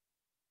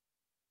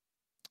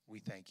we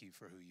thank you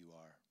for who you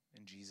are.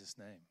 In Jesus'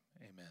 name,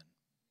 amen.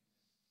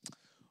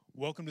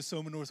 Welcome to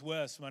Soma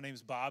Northwest. My name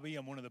is Bobby.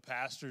 I'm one of the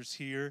pastors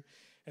here.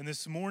 And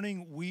this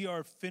morning, we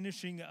are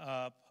finishing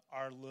up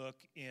our look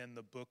in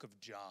the book of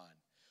John.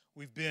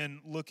 We've been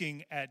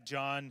looking at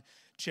John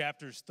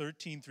chapters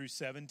 13 through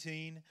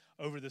 17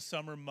 over the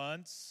summer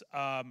months,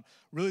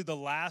 really the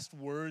last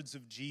words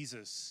of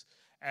Jesus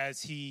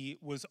as he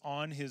was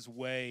on his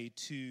way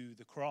to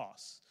the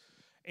cross.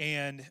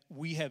 And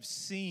we have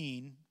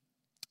seen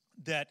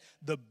that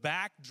the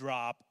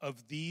backdrop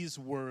of these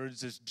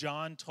words, as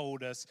John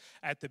told us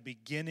at the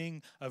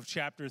beginning of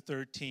chapter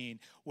 13,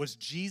 was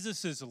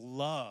Jesus'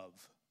 love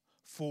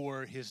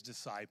for his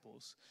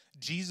disciples.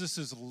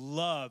 Jesus'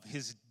 love,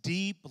 his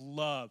deep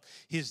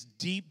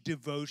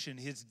devotion,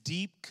 his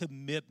deep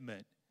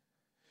commitment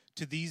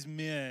to these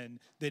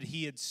men that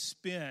he had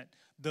spent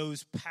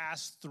those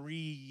past 3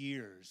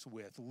 years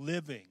with,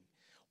 living,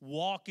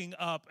 walking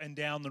up and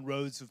down the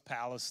roads of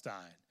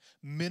Palestine,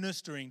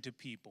 ministering to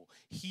people,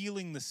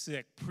 healing the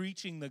sick,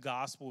 preaching the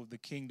gospel of the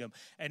kingdom.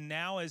 And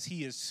now as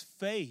he is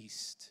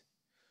faced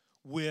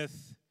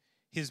with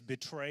his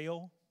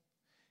betrayal,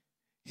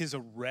 his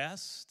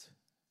arrest,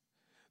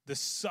 the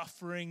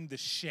suffering, the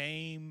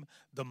shame,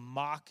 the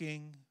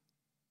mocking,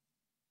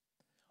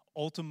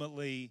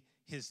 ultimately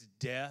his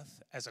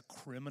death as a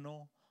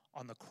criminal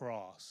on the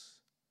cross,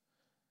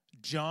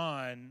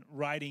 John,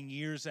 writing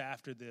years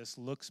after this,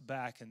 looks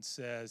back and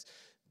says,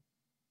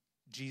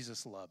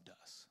 Jesus loved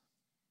us.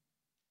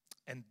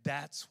 And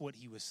that's what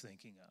he was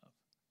thinking of.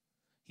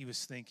 He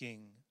was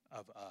thinking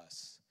of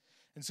us.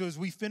 And so as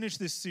we finish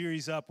this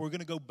series up, we're going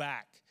to go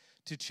back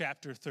to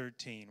chapter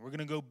 13. We're going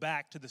to go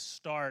back to the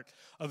start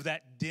of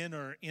that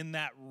dinner in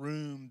that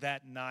room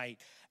that night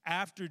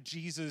after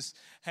Jesus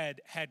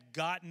had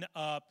gotten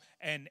up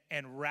and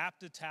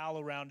wrapped a towel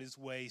around his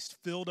waist,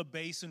 filled a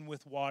basin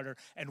with water,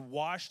 and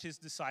washed his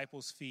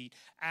disciples' feet,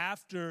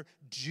 after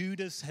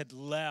Judas had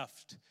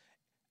left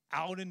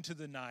out into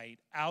the night,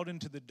 out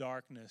into the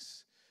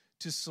darkness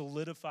to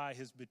solidify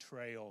his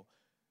betrayal.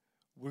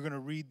 We're going to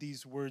read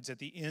these words at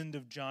the end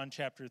of John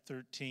chapter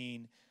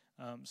 13,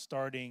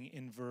 starting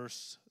in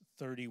verse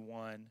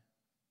 31.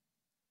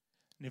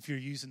 And if you're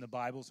using the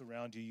Bibles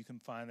around you, you can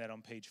find that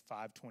on page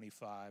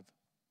 525.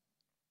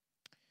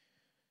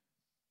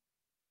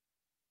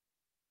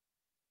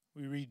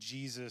 We read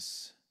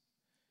Jesus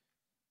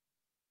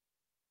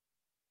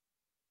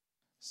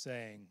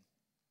saying,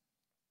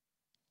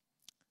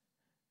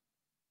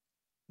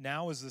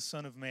 "Now is the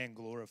Son of Man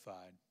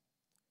glorified,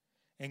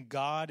 and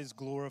God is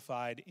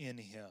glorified in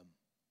him.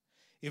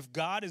 If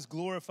God is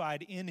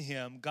glorified in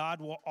him, God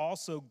will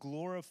also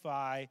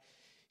glorify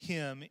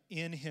him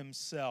in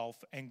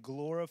himself and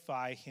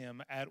glorify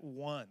him at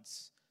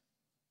once.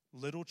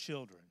 Little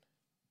children,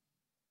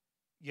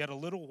 yet a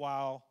little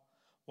while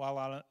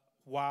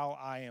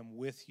I am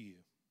with you,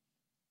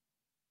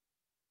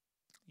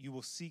 you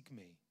will seek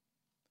me.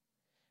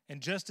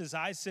 And just as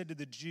I said to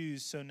the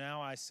Jews, so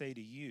now I say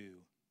to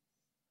you,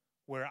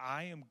 where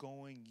I am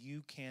going,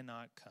 you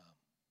cannot come.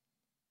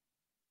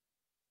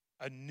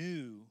 A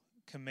new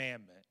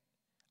commandment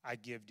I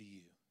give to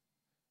you,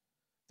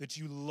 that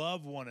you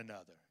love one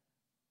another.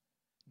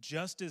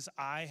 Just as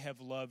I have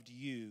loved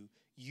you,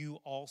 you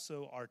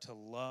also are to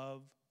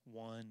love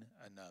one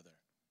another.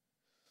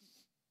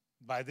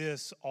 By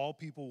this, all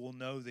people will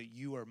know that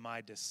you are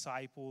my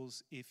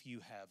disciples if you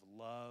have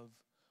love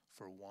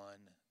for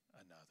one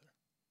another."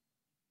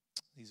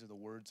 These are the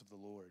words of the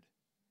Lord.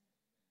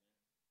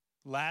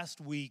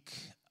 Last week,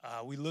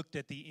 we looked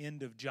at the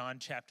end of John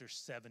chapter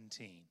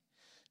 17.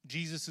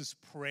 Jesus'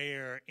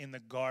 prayer in the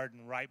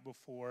garden right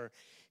before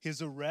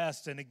his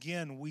arrest. And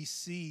again, we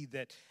see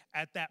that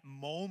at that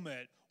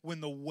moment when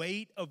the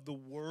weight of the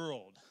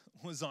world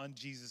was on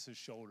Jesus'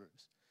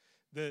 shoulders,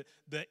 his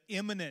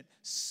imminent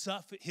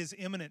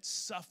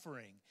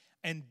suffering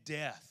and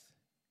death,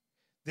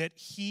 that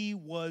he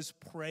was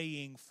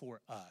praying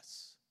for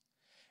us.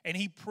 And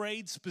he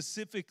prayed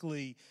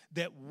specifically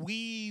that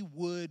we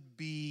would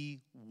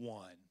be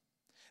one,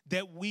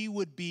 that we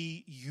would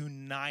be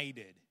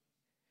united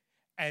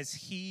as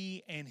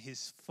he and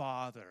his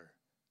Father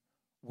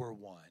were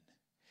one.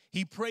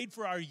 He prayed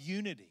for our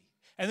unity.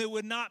 And it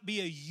would not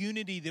be a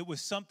unity that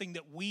was something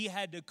that we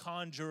had to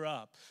conjure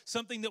up,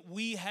 something that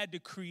we had to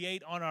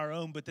create on our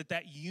own, but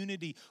that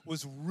unity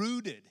was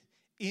rooted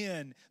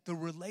in the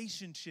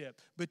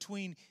relationship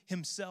between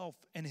himself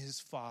and his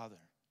Father.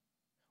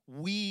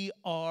 We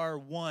are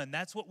one.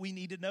 That's what we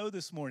need to know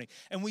this morning.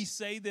 And we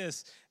say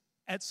this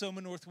at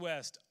Soma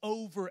Northwest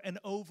over and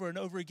over and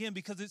over again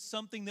because it's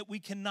something that we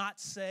cannot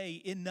say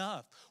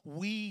enough.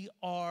 We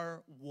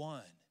are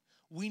one.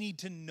 We need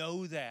to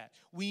know that.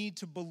 We need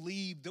to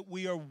believe that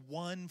we are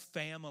one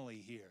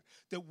family here,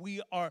 that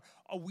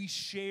we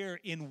share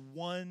in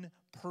one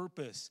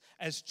purpose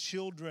as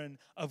children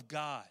of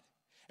God.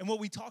 And what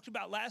we talked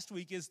about last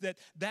week is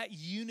that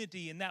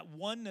unity and that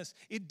oneness,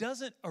 it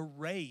doesn't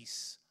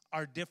erase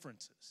our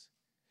differences.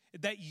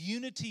 That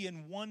unity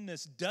and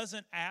oneness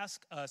doesn't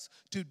ask us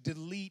to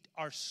delete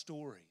our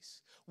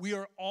stories. We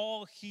are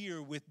all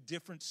here with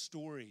different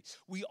stories.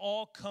 We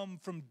all come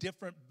from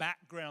different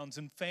backgrounds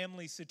and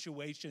family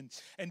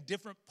situations and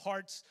different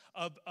parts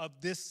of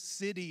this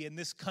city and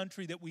this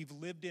country that we've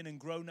lived in and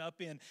grown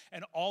up in,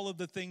 and all of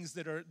the things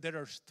that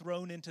are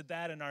thrown into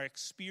that and our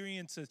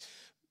experiences.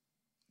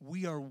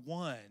 We are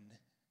one,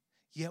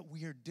 yet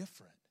we are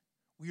different.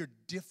 We are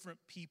different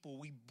people.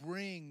 We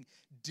bring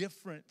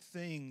different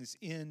things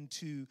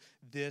into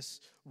this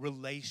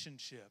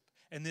relationship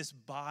and this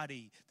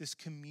body, this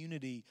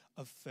community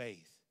of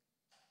faith.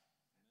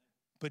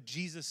 But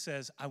Jesus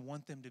says, I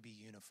want them to be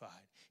unified.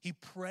 He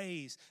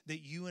prays that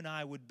you and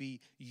I would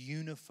be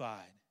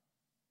unified.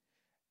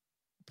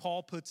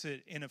 Paul puts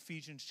it in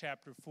Ephesians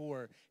chapter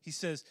 4. He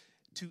says,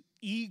 to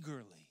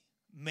eagerly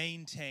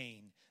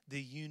maintain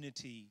the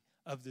unity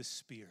of the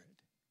Spirit.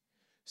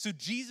 So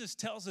Jesus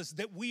tells us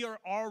that we are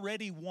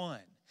already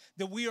one.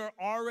 That we are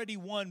already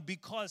one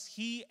because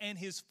he and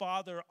his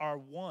Father are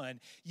one.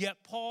 Yet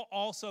Paul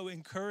also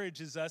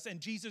encourages us,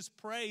 and Jesus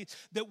prays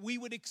that we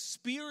would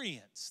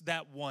experience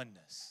that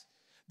oneness.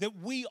 That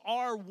we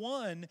are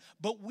one,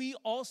 but we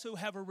also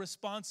have a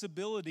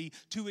responsibility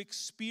to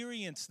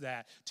experience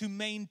that, to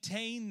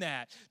maintain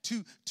that,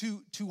 to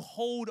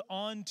hold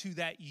on to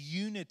that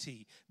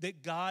unity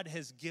that God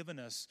has given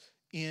us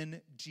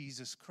in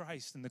Jesus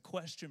Christ. And the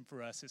question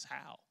for us is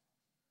how?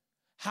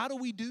 How do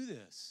we do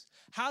this?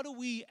 How do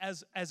we,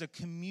 as a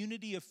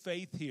community of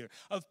faith here,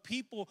 of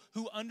people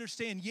who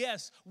understand,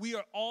 yes, we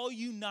are all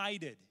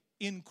united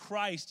in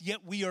Christ,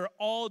 yet we are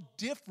all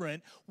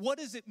different. What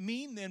does it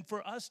mean then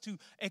for us to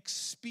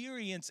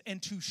experience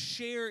and to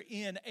share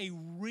in a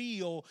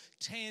real,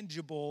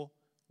 tangible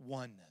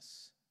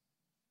oneness?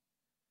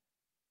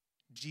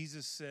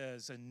 Jesus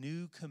says, a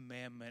new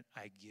commandment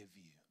I give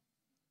you.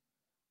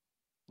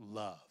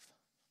 Love.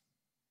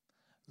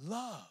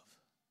 Love.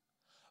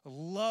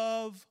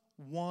 Love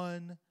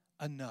one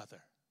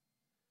another.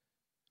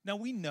 Now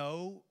we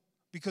know,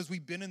 because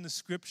we've been in the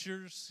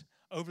scriptures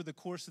over the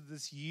course of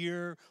this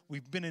year,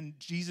 we've been in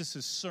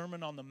Jesus'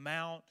 Sermon on the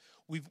Mount,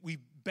 we've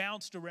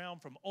bounced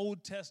around from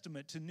Old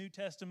Testament to New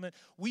Testament.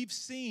 We've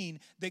seen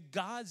that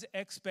God's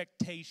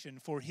expectation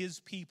for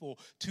his people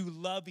to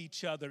love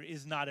each other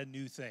is not a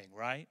new thing,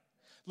 right?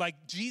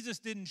 Like Jesus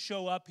didn't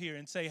show up here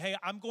and say, hey,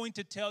 I'm going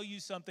to tell you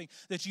something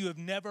that you have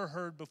never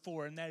heard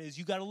before, and that is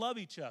you got to love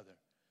each other.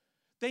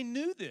 They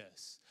knew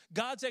this.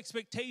 God's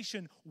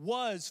expectation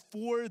was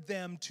for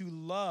them to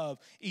love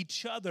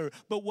each other.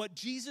 But what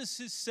Jesus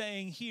is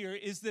saying here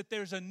is that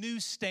there's a new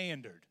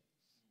standard.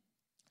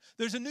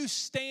 There's a new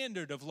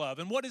standard of love.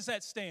 And what is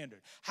that standard?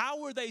 How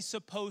were they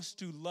supposed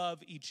to love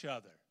each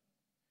other?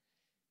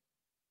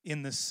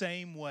 In the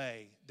same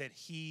way that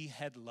he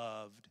had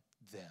loved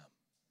them.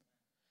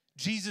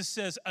 Jesus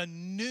says a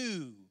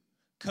new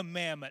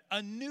commandment,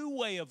 a new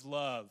way of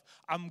love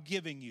I'm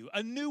giving you,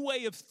 a new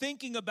way of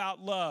thinking about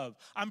love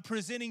I'm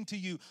presenting to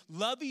you.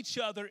 Love each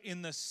other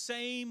in the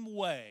same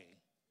way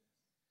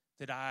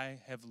that I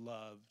have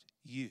loved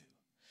you.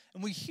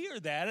 And we hear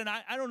that, and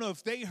I don't know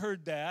if they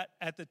heard that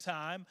at the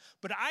time,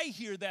 but I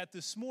hear that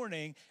this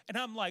morning, and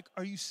I'm like,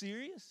 are you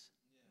serious?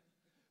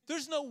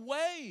 There's no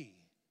way.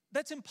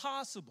 That's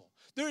impossible.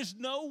 There is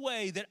no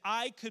way that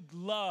I could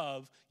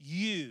love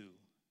you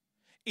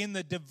in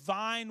the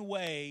divine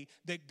way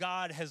that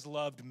God has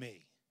loved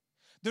me.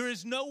 There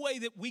is no way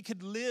that we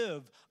could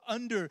live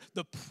under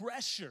the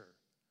pressure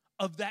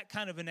of that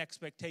kind of an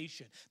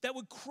expectation. That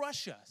would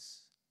crush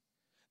us.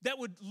 That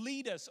would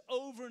lead us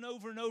over and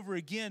over and over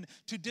again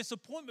to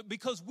disappointment,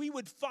 because we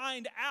would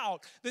find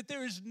out that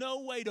there is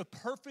no way to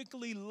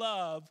perfectly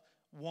love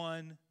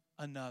one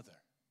another.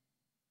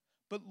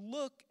 But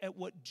look at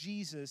what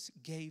Jesus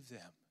gave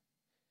them.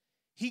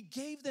 He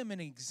gave them an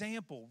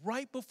example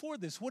right before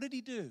this. What did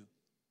he do?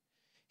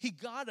 He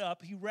got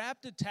up, he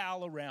wrapped a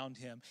towel around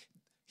him,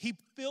 he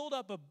filled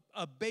up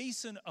a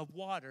basin of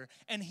water,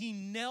 and he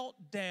knelt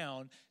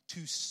down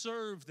to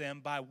serve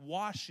them by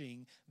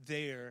washing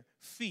their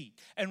feet.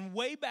 And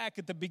way back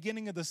at the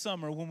beginning of the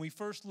summer, when we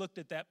first looked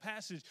at that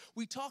passage,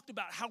 we talked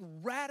about how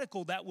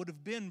radical that would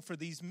have been for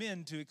these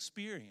men to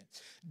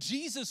experience.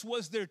 Jesus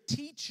was their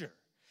teacher.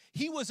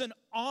 He was an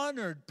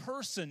honored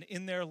person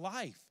in their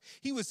life.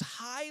 He was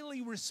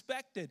highly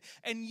respected.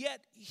 And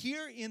yet,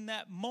 here in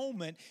that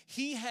moment,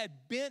 he had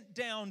bent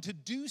down to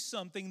do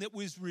something that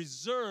was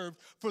reserved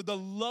for the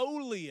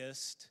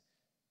lowliest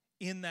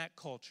in that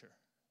culture.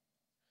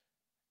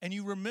 And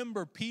you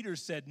remember Peter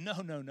said, no.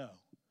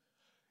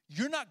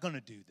 You're not going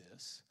to do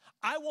this.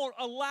 I won't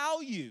allow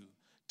you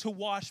to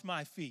wash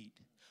my feet.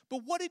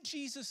 But what did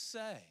Jesus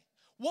say?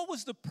 What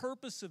was the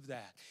purpose of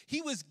that?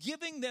 He was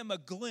giving them a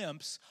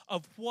glimpse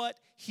of what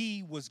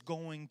he was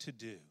going to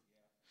do.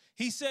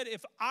 He said,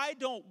 if I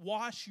don't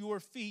wash your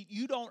feet,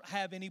 you don't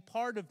have any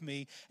part of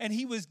me. And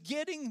he was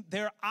getting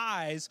their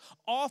eyes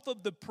off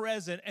of the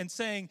present and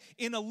saying,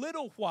 in a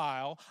little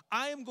while,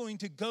 I am going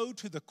to go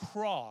to the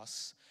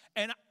cross,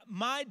 and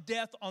my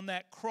death on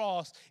that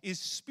cross is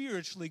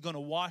spiritually going to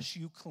wash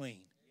you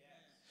clean.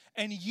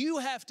 And you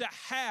have to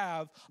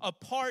have a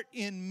part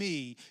in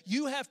me.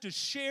 You have to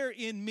share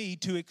in me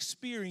to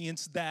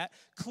experience that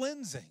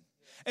cleansing.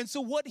 And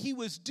so what he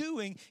was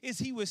doing is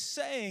he was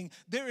saying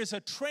there is a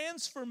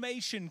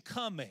transformation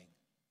coming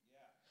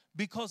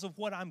because of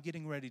what I'm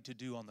getting ready to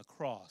do on the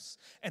cross.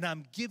 And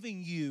I'm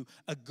giving you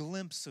a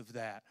glimpse of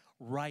that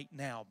right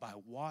now by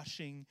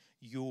washing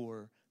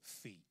your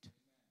feet.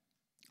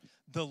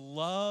 The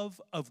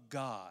love of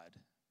God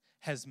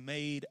has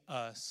made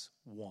us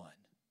one.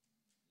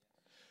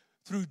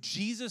 Through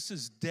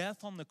Jesus'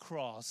 death on the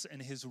cross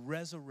and his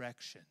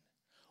resurrection,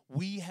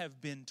 we have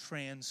been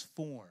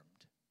transformed.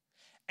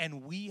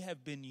 And we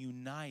have been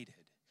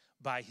united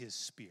by his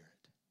Spirit.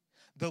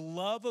 The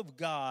love of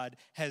God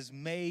has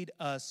made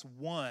us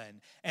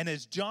one. And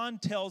as John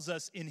tells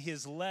us in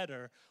his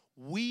letter,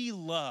 we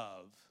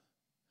love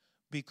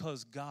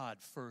because God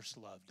first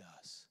loved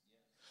us.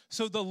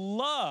 So the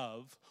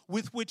love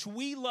with which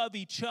we love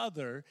each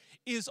other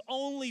is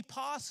only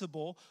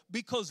possible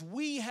because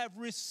we have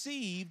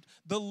received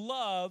the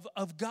love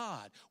of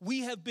God. We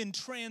have been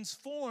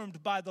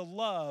transformed by the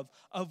love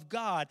of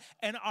God.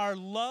 And our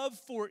love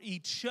for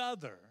each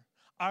other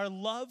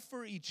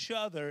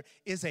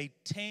is a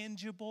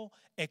tangible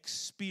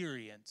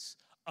experience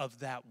of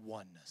that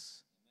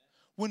oneness.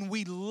 When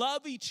we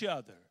love each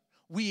other,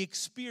 we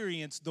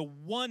experience the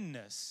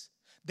oneness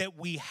that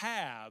we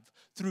have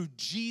through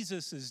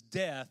Jesus'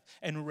 death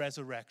and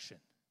resurrection.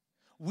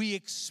 We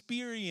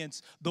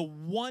experience the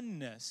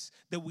oneness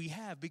that we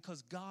have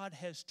because God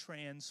has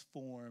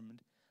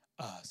transformed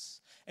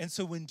us. And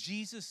so when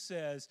Jesus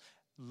says,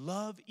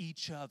 love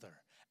each other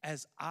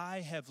as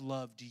I have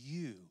loved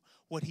you,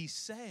 what he's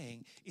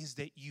saying is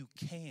that you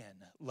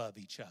can love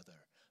each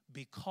other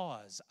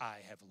because I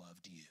have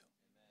loved you.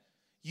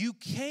 Amen. You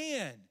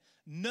can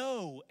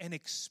know and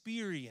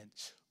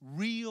experience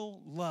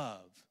real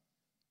love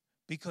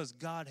because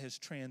God has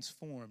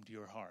transformed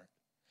your heart.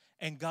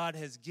 And God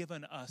has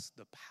given us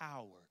the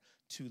power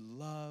to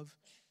love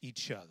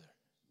each other.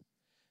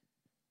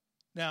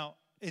 Now,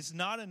 it's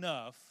not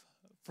enough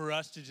for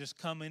us to just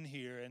come in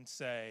here and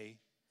say,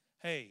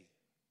 hey,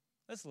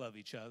 let's love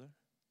each other.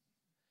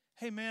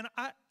 Hey, man,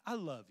 I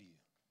love you.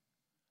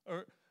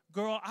 Or,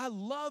 girl, I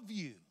love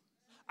you.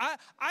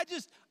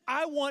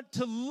 I want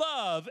to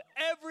love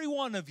every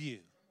one of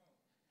you.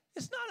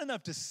 It's not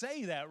enough to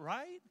say that,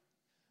 right?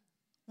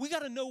 We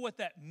got to know what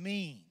that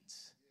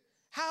means.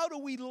 How do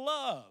we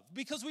love?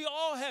 Because we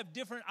all have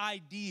different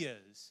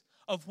ideas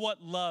of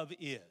what love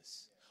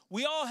is.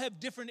 We all have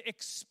different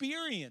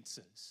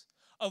experiences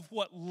of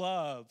what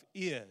love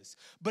is.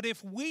 But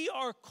if we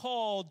are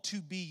called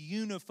to be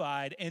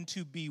unified and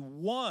to be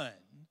one,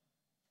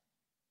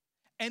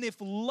 and if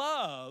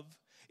love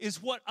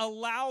is what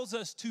allows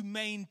us to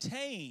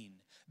maintain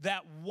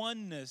that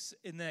oneness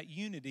and that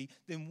unity,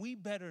 then we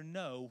better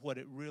know what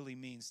it really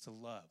means to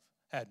love,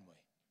 hadn't we?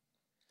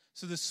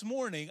 So this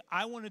morning,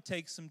 I want to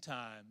take some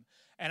time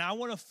and I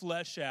want to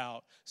flesh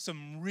out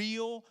some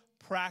real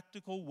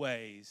practical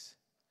ways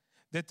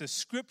that the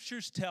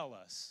scriptures tell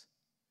us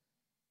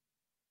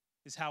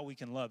is how we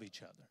can love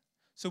each other.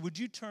 So would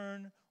you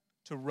turn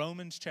to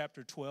Romans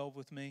chapter 12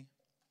 with me?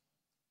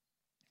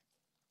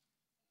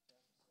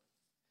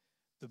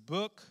 The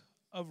book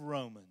of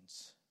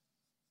Romans,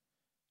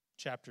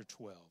 chapter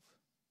 12.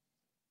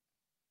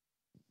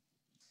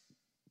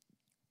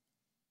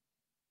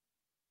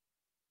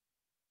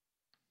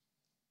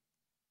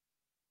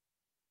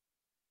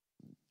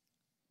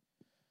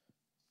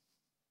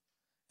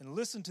 And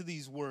listen to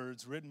these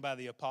words written by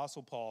the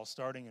Apostle Paul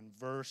starting in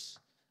verse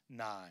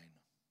 9.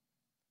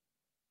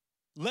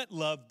 Let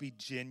love be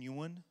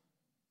genuine.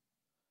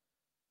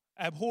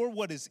 Abhor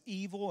what is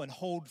evil and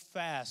hold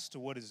fast to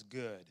what is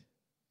good.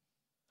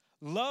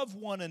 Love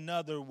one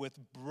another with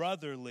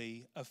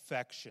brotherly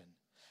affection.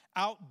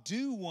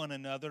 Outdo one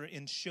another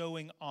in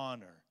showing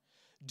honor.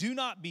 Do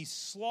not be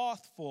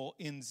slothful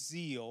in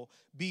zeal.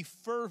 Be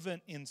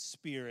fervent in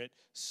spirit.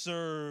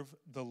 Serve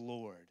the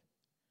Lord.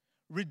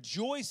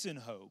 Rejoice in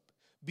hope.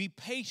 Be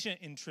patient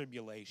in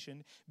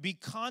tribulation. Be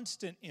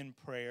constant in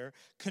prayer.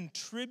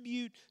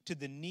 Contribute to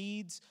the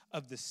needs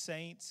of the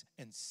saints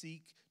and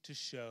seek to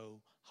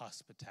show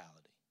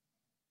hospitality.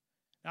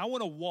 Now, I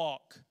want to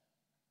walk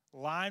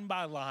line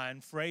by line,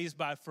 phrase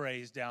by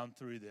phrase down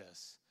through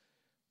this.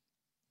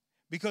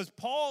 Because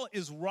Paul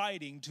is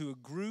writing to a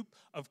group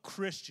of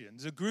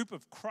Christians, a group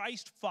of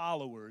Christ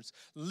followers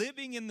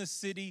living in the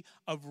city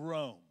of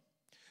Rome.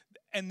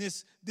 And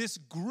this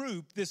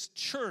group, this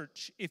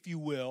church, if you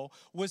will,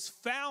 was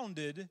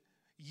founded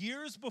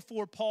years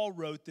before Paul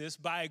wrote this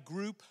by a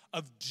group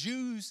of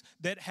Jews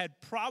that had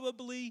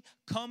probably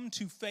come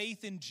to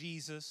faith in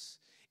Jesus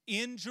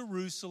in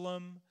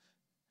Jerusalem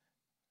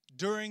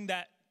during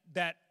that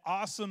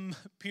awesome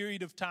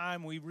period of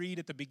time we read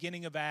at the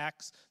beginning of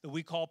Acts that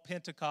we call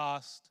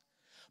Pentecost.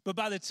 But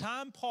by the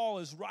time Paul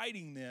is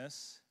writing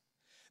this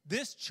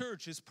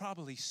church is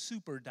probably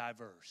super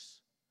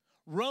diverse.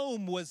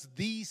 Rome was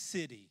the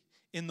city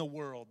in the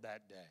world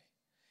that day.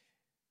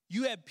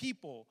 You had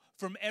people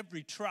from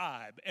every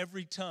tribe,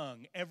 every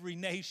tongue, every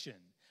nation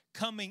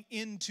coming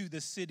into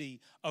the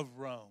city of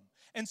Rome.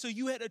 And so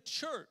you had a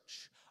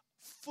church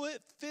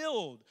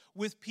filled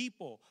with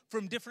people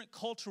from different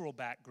cultural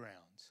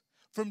backgrounds,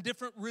 from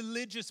different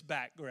religious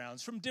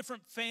backgrounds, from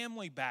different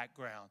family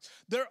backgrounds.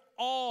 They're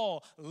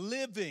all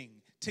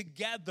living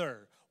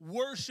together,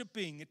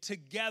 worshiping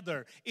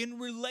together, in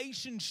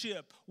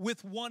relationship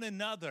with one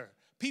another.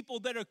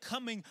 People that are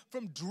coming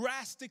from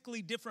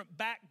drastically different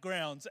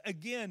backgrounds,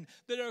 again,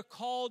 that are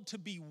called to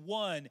be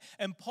one.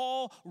 And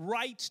Paul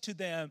writes to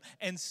them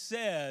and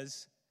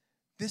says,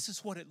 this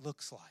is what it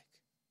looks like.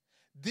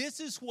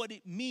 This is what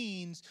it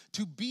means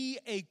to be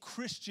a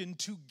Christian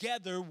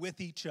together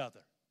with each other.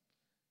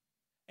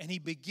 And he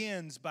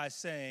begins by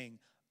saying,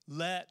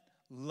 let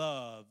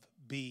love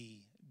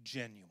be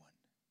genuine.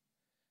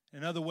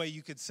 Another way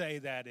you could say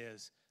that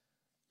is,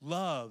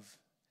 love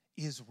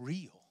is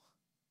real.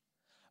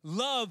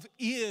 Love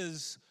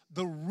is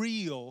the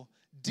real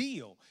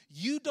deal.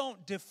 You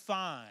don't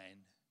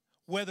define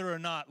whether or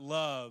not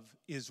love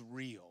is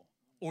real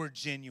or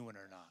genuine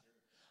or not.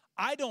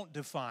 I don't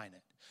define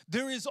it.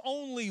 There is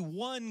only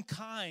one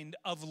kind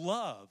of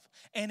love,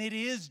 and it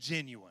is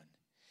genuine.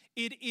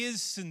 It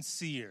is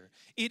sincere.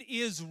 It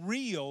is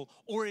real,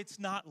 or it's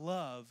not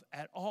love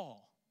at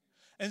all.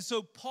 And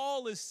so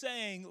Paul is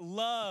saying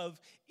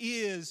love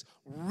is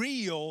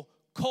real,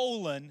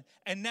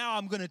 and now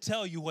I'm going to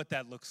tell you what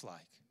that looks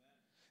like.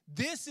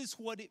 This is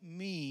what it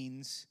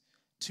means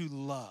to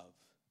love.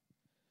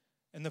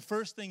 And the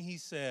first thing he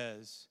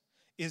says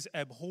is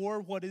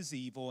abhor what is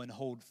evil and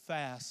hold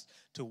fast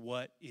to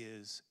what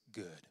is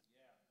good.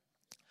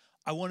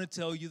 I want to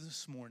tell you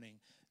this morning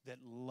that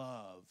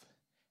love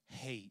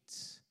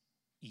hates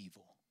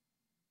evil.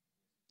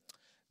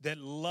 That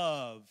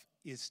love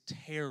is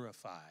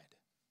terrified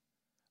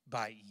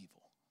by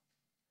evil.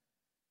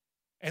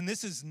 And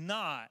this is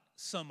not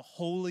some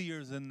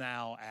holier than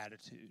thou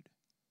attitude.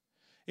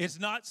 It's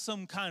not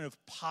some kind of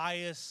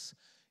pious,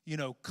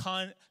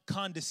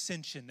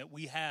 condescension that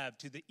we have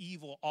to the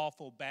evil,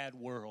 awful, bad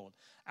world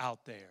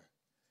out there.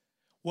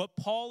 What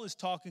Paul is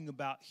talking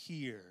about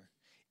here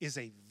is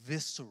a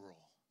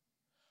visceral,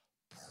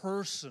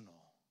 personal,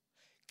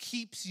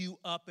 keeps you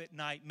up at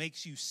night,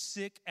 makes you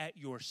sick at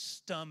your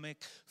stomach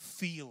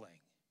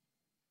feeling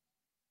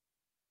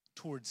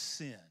towards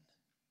sin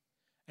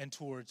and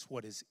towards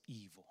what is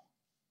evil.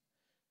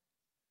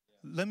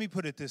 Let me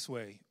put it this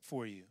way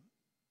for you.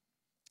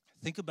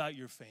 Think about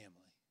your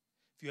family.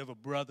 If you have a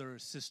brother or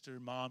sister,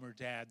 mom or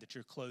dad that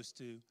you're close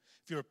to,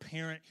 if you're a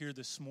parent here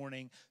this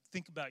morning,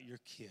 think about your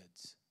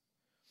kids.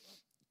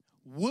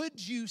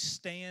 Would you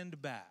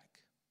stand back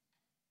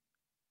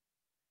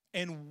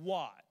and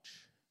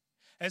watch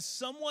as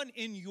someone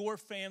in your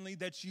family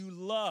that you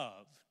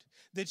loved,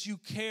 that you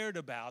cared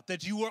about,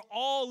 that you were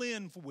all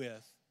in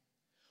with,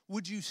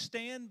 would you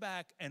stand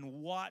back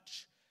and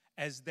watch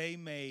as they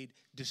made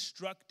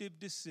destructive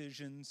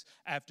decisions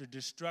after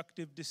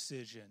destructive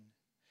decision?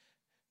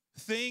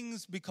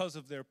 Things because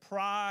of their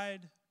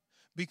pride,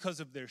 because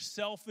of their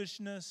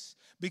selfishness,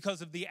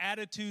 because of the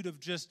attitude of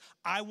just,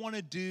 I want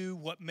to do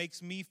what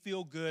makes me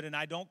feel good and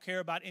I don't care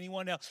about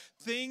anyone else.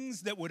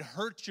 Things that would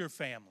hurt your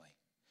family.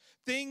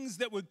 Things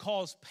that would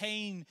cause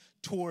pain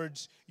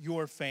towards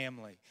your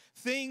family.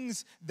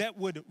 Things that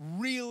would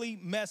really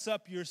mess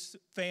up your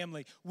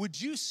family.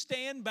 Would you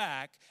stand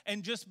back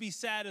and just be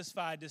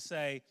satisfied to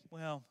say,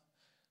 well,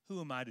 who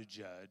am I to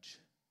judge?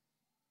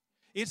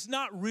 It's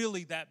not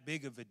really that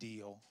big of a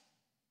deal.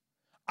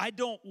 I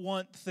don't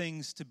want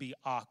things to be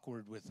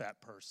awkward with that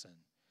person.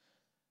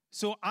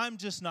 So I'm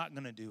just not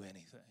going to do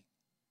anything.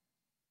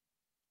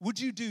 Would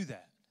you do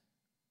that?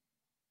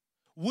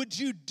 Would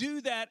you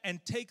do that and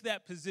take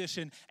that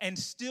position and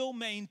still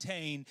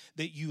maintain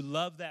that you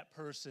love that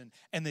person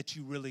and that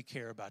you really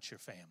care about your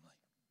family?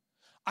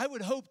 I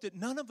would hope that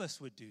none of us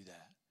would do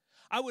that.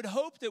 I would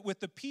hope that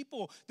with the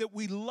people that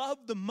we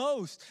love the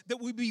most,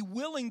 that we'd be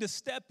willing to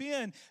step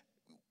in.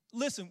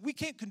 Listen, we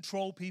can't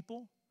control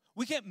people.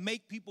 We can't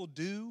make people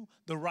do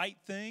the right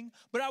thing.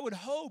 But I would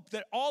hope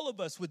that all of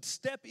us would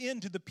step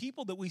into the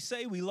people that we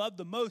say we love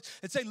the most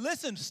and say,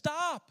 listen,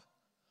 stop.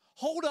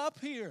 Hold up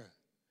here.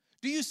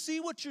 Do you see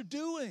what you're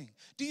doing?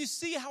 Do you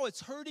see how it's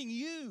hurting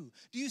you?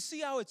 Do you see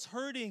how it's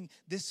hurting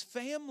this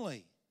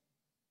family?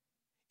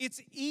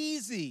 It's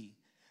easy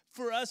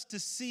for us to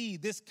see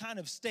this kind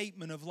of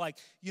statement of like,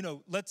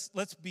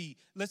 let's be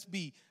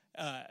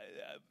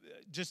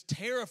just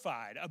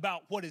terrified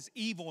about what is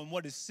evil and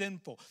what is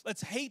sinful.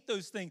 Let's hate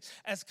those things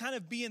as kind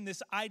of being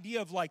this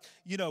idea of like,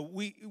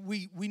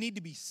 we need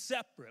to be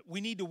separate.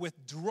 We need to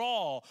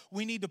withdraw.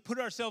 We need to put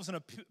ourselves in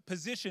a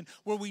position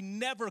where we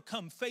never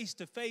come face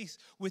to face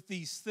with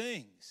these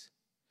things.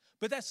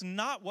 But that's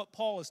not what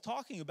Paul is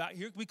talking about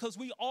here, because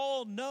we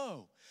all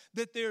know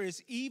that there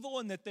is evil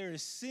and that there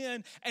is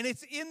sin, and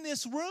it's in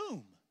this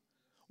room.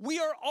 We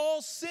are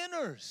all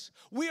sinners.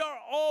 We are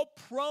all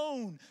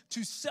prone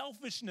to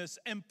selfishness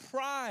and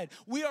pride.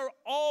 We are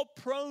all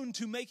prone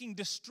to making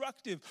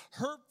destructive,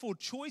 hurtful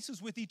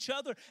choices with each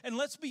other. And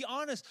let's be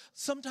honest,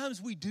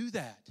 sometimes we do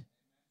that.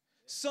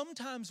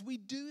 sometimes we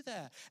do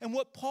that. And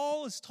what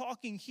Paul is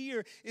talking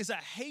here is a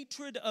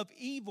hatred of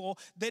evil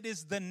that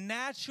is the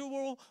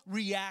natural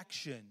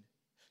reaction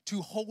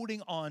to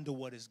holding on to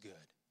what is good.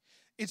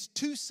 It's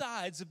two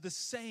sides of the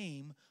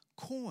same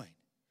coin.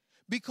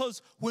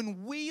 Because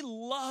when we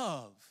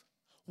love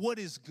what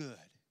is good,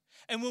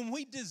 and when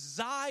we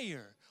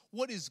desire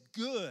what is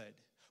good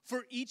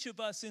for each of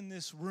us in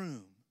this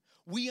room,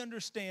 we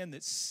understand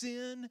that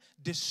sin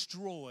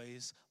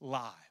destroys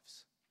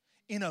lives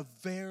in a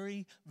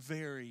very,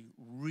 very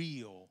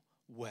real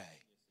way.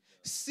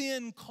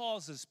 Sin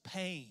causes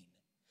pain.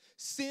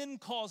 Sin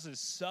causes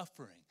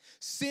suffering.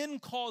 Sin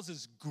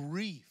causes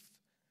grief.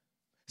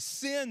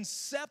 Sin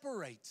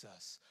separates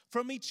us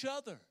from each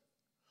other.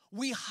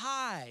 We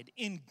hide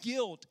in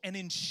guilt and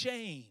in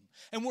shame,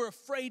 and we're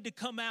afraid to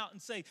come out and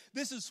say,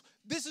 this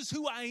is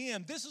who I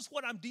am. This is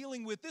what I'm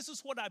dealing with. This is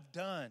what I've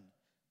done.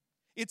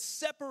 It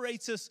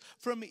separates us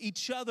from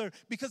each other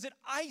because it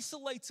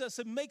isolates us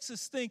and makes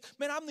us think,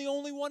 man, I'm the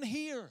only one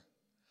here.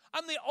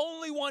 I'm the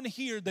only one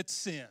here that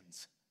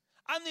sins.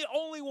 I'm the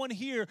only one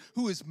here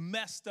who is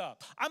messed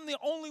up. I'm the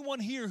only one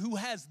here who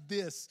has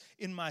this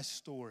in my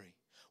story.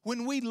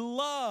 When we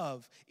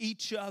love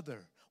each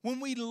other, when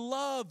we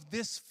love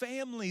this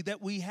family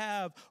that we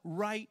have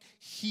right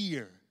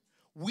here,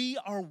 we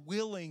are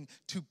willing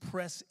to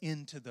press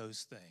into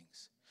those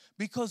things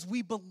because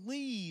we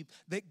believe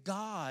that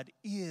God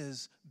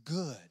is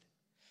good.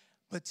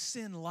 But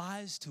sin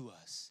lies to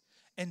us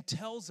and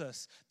tells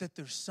us that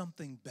there's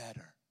something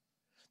better.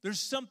 There's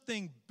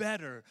something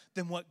better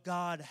than what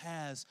God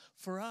has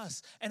for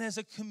us. And as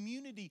a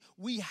community,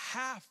 we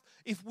have,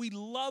 if we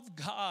love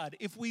God,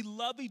 if we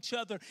love each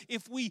other,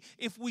 if we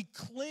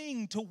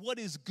cling to what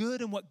is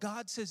good and what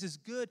God says is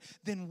good,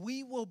 then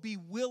we will be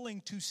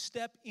willing to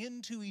step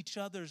into each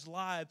other's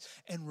lives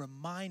and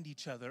remind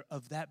each other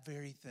of that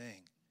very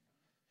thing.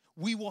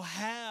 We will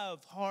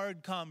have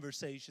hard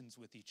conversations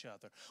with each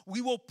other.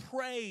 We will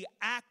pray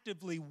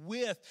actively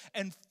with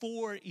and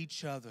for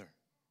each other.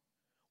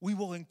 We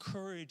will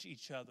encourage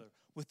each other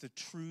with the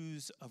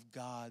truths of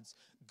God's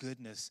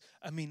goodness.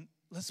 I mean,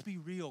 let's be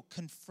real.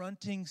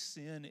 Confronting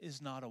sin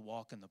is not a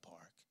walk in the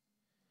park.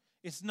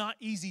 It's not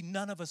easy.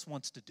 None of us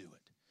wants to do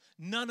it.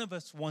 None of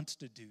us wants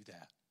to do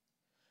that.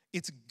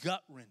 It's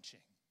gut-wrenching.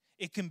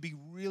 It can be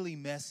really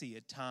messy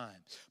at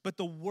times. But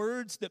the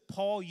words that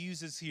Paul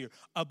uses here,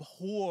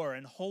 abhor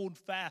and hold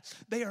fast,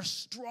 they are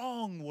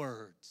strong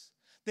words.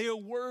 They are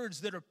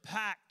words that are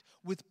packed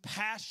with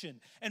passion.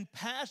 And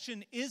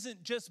passion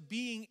isn't just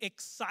being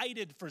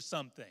excited for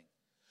something.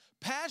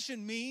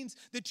 Passion means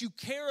that you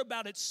care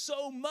about it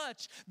so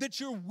much that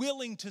you're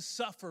willing to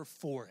suffer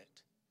for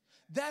it.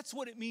 That's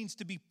what it means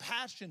to be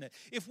passionate.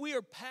 If we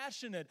are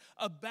passionate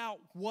about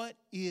what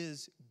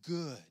is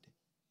good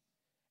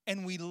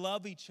and we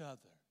love each other,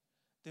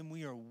 then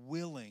we are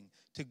willing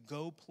to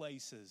go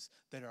places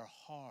that are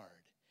hard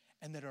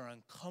and that are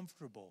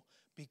uncomfortable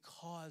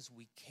because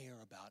we care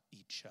about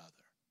each other.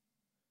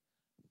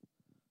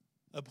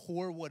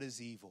 Abhor what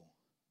is evil.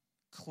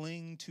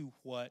 Cling to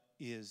what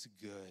is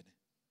good.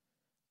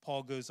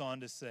 Paul goes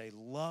on to say,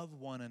 love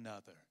one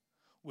another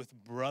with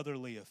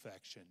brotherly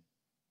affection.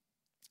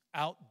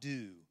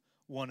 Outdo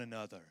one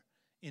another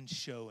in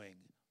showing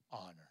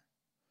honor.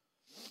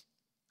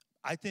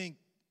 I think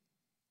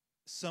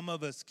some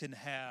of us can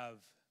have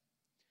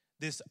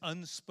this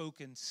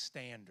unspoken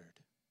standard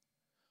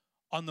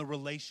on the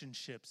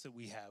relationships that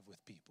we have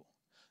with people,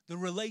 the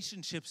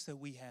relationships that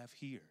we have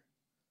here.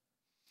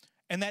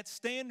 And that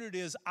standard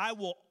is, I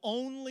will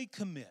only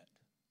commit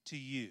to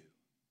you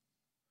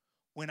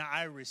when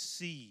I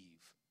receive,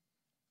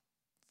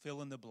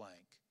 fill in the blank,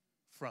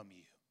 from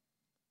you.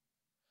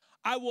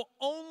 I will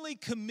only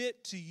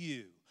commit to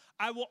you.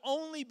 I will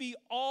only be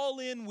all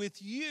in with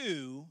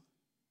you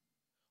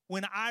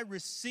when I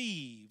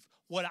receive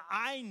what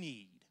I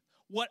need,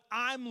 what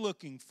I'm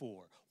looking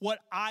for, what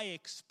I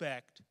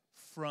expect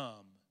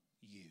from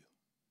you.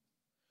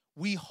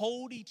 We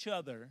hold each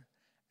other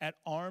at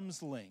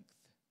arm's length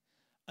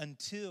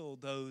until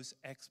those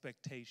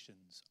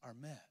expectations are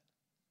met.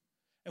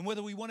 And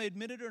whether we want to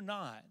admit it or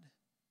not,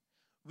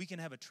 we can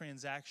have a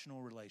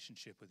transactional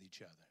relationship with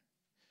each other.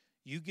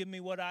 You give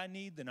me what I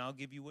need, then I'll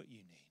give you what you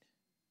need.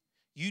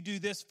 You do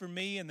this for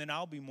me, and then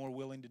I'll be more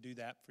willing to do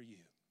that for you.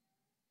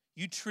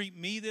 You treat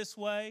me this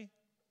way,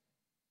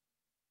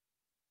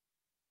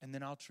 and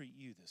then I'll treat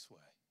you this way.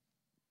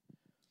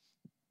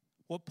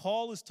 What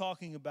Paul is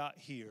talking about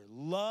here,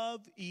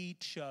 love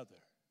each other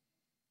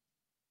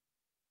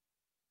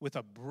with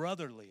a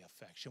brotherly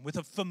affection, with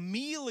a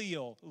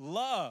familial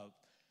love.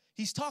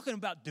 He's talking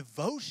about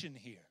devotion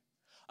here,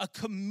 a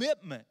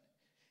commitment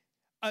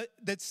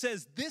that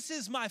says, this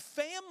is my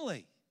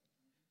family.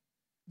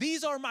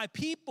 These are my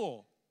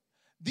people.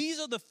 These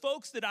are the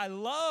folks that I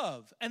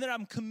love and that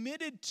I'm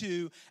committed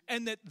to,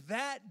 and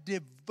that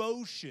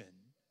devotion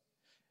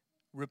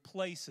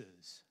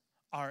replaces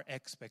our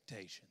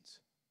expectations.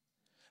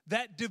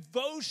 That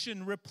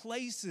devotion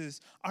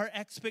replaces our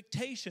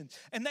expectations.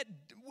 And that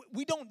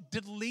we don't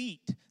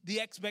delete the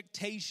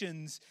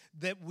expectations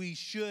that we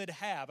should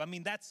have. I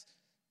mean, that's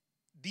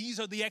these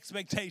are the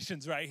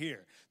expectations right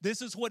here.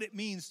 This is what it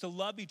means to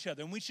love each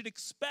other. And we should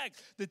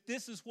expect that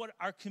this is what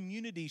our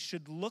community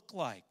should look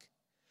like.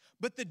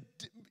 But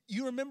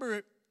you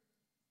remember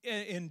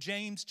in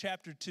James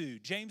chapter 2,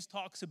 James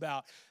talks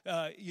about,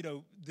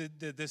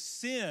 the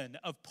sin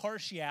of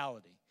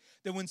partiality.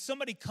 That when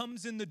somebody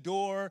comes in the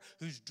door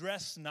who's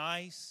dressed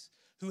nice,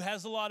 who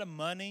has a lot of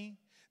money,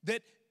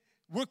 that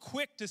we're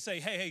quick to say,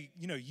 hey,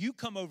 you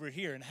come over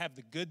here and have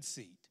the good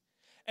seat.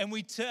 And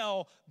we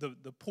tell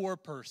the poor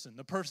person,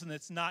 the person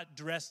that's not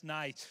dressed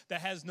nice,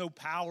 that has no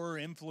power or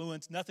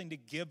influence, nothing to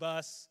give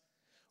us,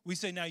 we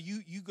say, now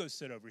you go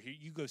sit over here,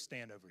 you go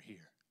stand over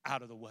here,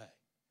 out of the way.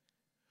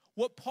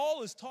 What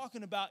Paul is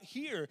talking about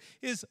here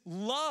is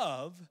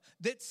love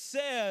that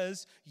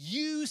says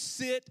you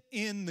sit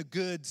in the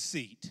good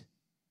seat.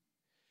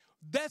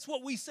 That's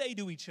what we say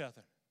to each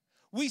other.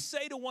 We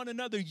say to one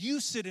another, you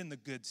sit in the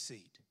good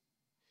seat.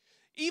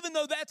 Even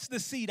though that's the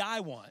seat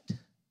I want,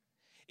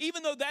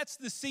 even though that's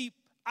the seat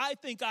I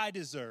think I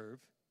deserve,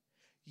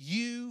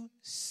 you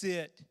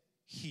sit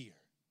here.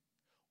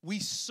 We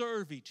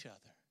serve each other.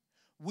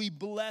 We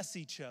bless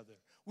each other.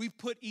 We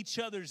put each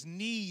other's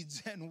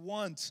needs and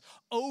wants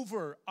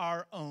over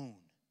our own.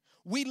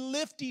 We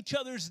lift each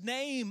other's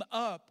name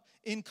up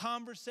in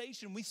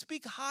conversation. We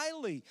speak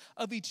highly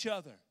of each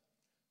other.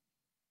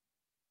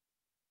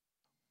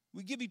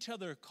 We give each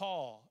other a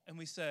call and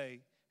we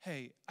say,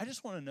 hey, I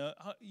just want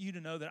you to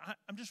know that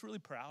I'm just really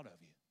proud of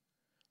you.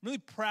 I'm really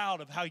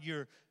proud of how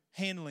you're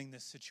handling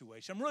this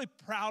situation. I'm really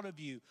proud of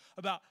you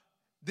about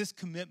this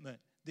commitment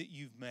that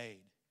you've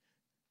made.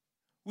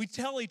 We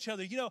tell each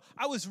other,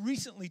 I was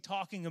recently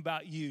talking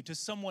about you to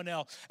someone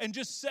else and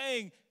just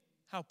saying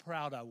how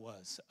proud I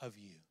was of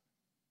you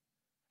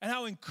and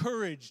how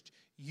encouraged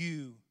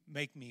you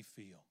make me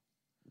feel.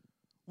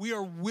 We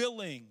are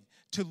willing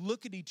to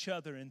look at each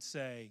other and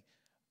say,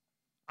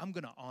 I'm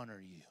going to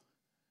honor you.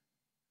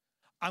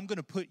 I'm going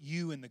to put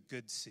you in the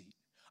good seat.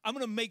 I'm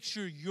going to make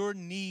sure your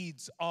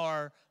needs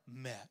are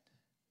met.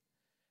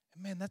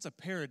 And man, that's a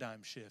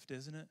paradigm shift,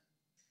 isn't it?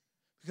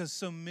 Because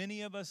so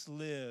many of us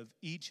live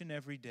each and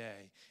every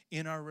day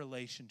in our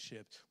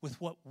relationships with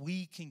what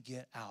we can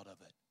get out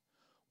of it.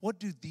 What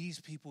do these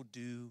people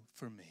do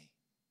for me?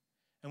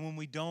 And when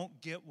we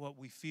don't get what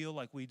we feel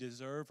like we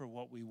deserve or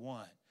what we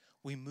want,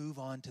 we move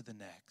on to the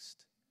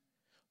next.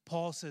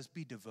 Paul says,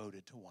 be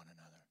devoted to one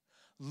another.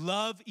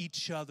 Love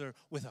each other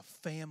with a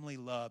family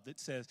love that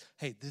says,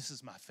 hey, this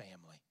is my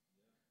family.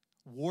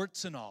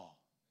 Warts and all,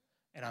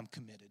 and I'm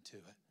committed to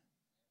it.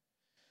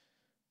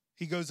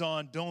 He goes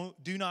on,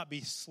 do not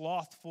be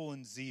slothful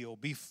in zeal.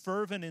 Be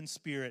fervent in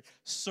spirit.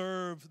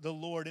 Serve the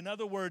Lord. In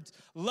other words,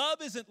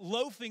 love isn't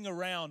loafing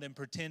around and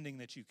pretending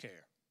that you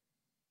care.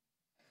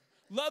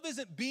 Love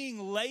isn't being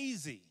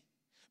lazy,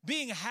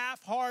 being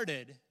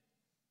half-hearted,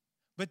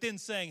 but then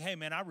saying, hey,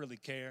 man, I really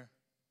care.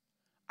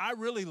 I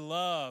really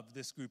love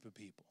this group of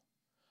people.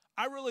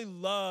 I really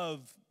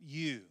love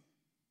you.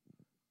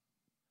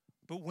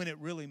 But when it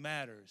really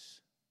matters,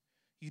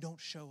 you don't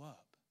show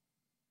up.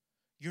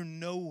 You're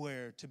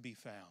nowhere to be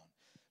found.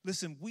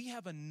 Listen, we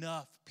have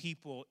enough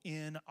people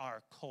in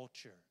our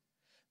culture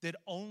that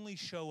only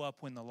show up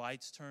when the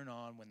lights turn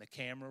on, when the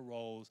camera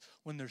rolls,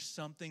 when there's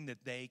something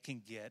that they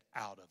can get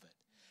out of it.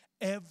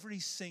 Every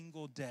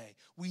single day,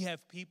 we have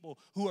people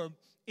who are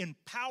in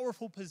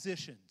powerful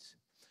positions,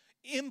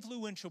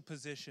 influential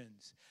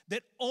positions,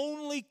 that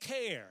only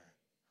care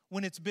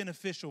when it's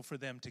beneficial for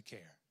them to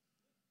care.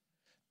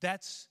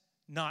 That's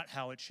not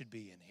how it should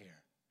be in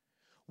here.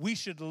 We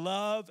should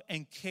love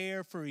and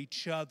care for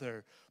each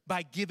other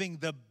by giving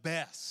the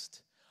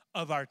best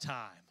of our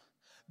time,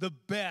 the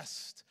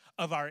best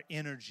of our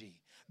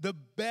energy, the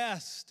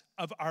best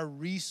of our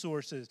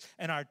resources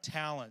and our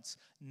talents,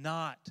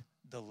 not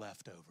the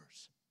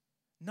leftovers.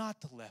 Not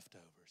the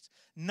leftovers.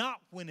 Not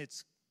when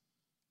it's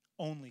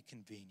only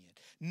convenient.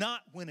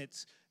 Not when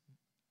it's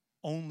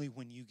only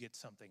when you get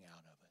something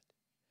out of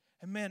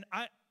it. And man,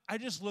 I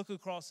just look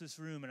across this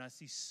room and I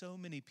see so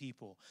many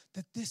people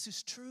that this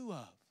is true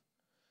of.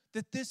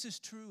 That this is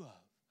true of.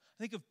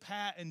 I think of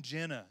Pat and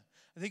Jenna.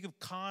 I think of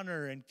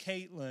Connor and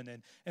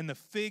Caitlin and the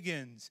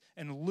Figgins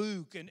and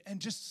Luke and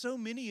just so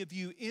many of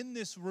you in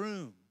this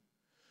room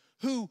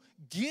who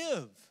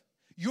give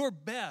your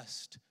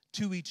best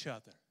to each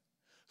other,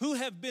 who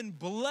have been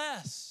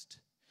blessed,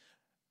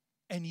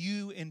 and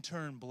you in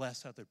turn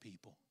bless other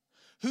people,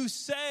 who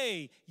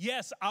say,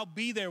 yes, I'll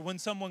be there when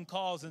someone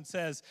calls and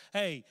says,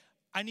 hey,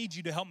 I need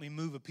you to help me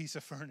move a piece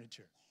of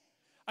furniture.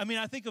 I mean,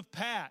 I think of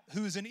Pat,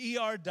 who's an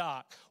ER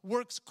doc,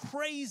 works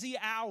crazy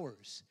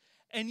hours,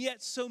 and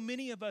yet so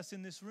many of us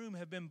in this room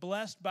have been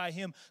blessed by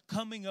him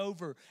coming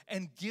over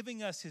and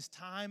giving us his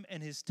time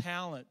and his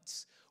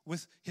talents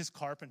with his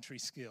carpentry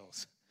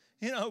skills.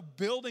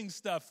 Building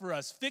stuff for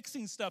us,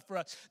 fixing stuff for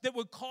us that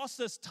would cost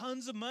us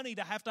tons of money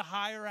to have to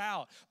hire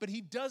out. But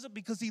he does it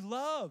because he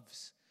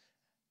loves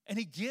and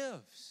he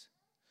gives.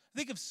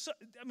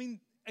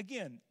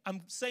 Again,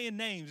 I'm saying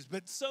names,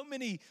 but so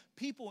many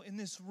people in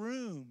this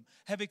room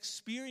have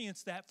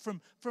experienced that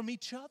from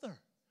each other,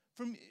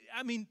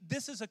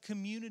 This is a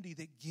community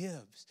that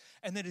gives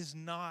and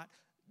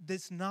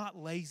that's not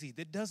lazy,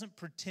 that doesn't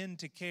pretend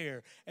to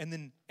care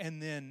and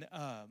then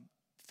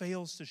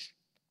fails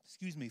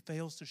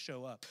to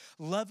show up.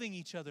 Loving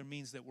each other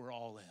means that we're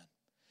all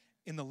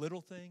in the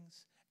little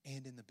things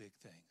and in the big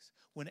things.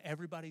 When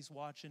everybody's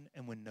watching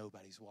and when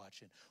nobody's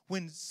watching.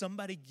 When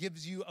somebody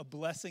gives you a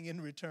blessing in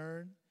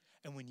return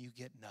and when you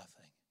get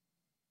nothing.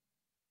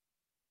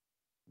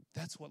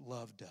 That's what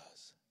love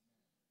does.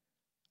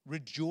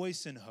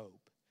 Rejoice in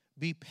hope.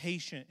 Be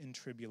patient in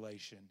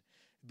tribulation.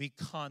 Be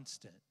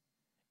constant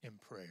in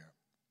prayer.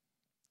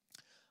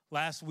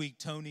 Last week,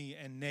 Tony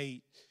and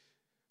Nate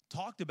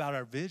talked about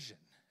our vision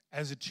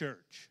as a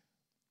church.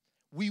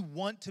 We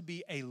want to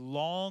be a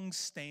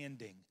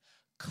long-standing,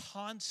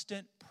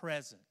 constant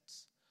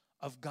presence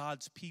of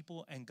God's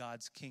people and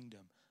God's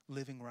kingdom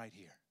living right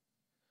here.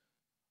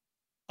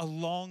 A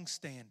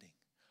long-standing,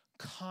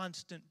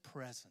 constant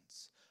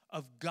presence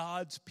of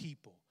God's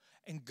people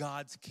and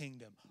God's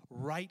kingdom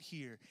right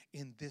here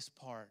in this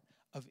part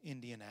of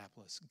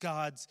Indianapolis.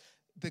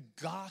 The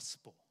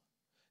gospel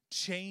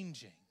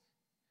changing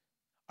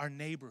our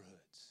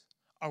neighborhoods,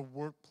 our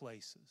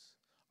workplaces,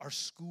 our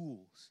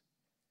schools.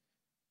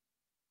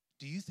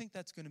 Do you think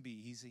that's going to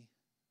be easy?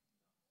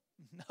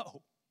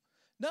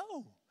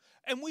 No.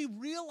 And we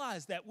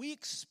realize that. We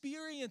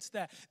experience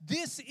that.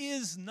 This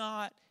is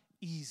not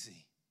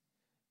easy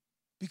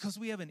because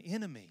we have an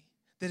enemy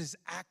that is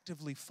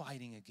actively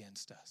fighting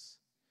against us,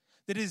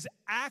 that is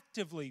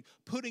actively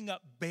putting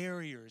up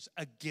barriers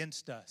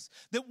against us,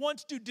 that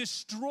wants to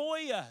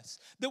destroy us,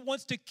 that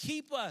wants to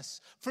keep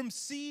us from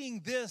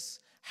seeing this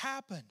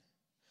happen.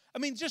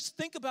 Just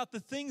think about the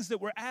things that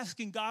we're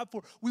asking God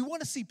for. We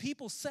want to see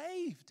people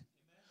saved.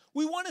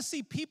 We want to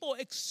see people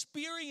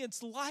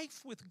experience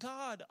life with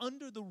God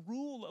under the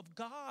rule of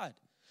God.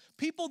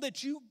 People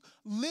that you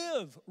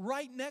live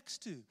right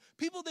next to,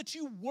 people that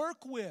you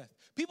work with,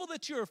 people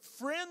that you're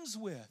friends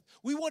with.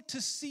 We want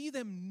to see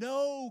them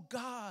know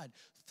God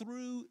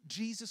through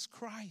Jesus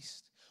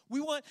Christ.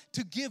 We want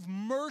to give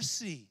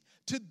mercy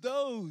to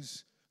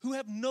those who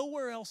have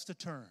nowhere else to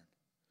turn,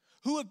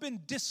 who have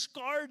been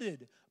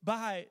discarded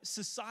by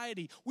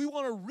society. We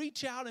want to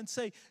reach out and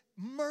say,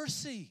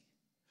 mercy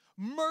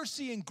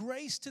and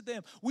grace to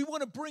them. We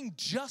want to bring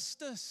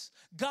justice,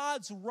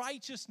 God's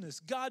righteousness,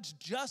 God's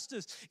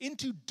justice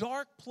into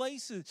dark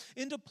places,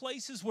 into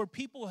places where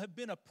people have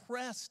been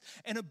oppressed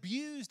and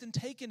abused and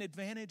taken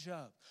advantage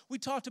of. We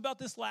talked about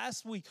this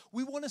last week.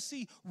 We want to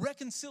see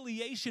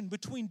reconciliation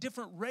between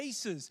different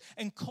races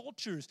and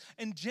cultures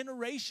and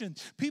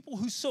generations, people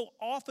who so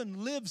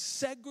often live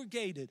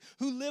segregated,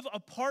 who live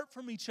apart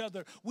from each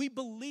other. We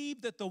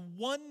believe that the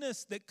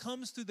oneness that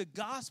comes through the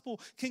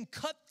gospel can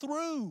cut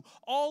through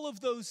all of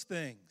those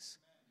things.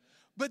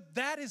 But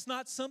that is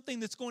not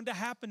something that's going to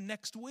happen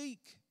next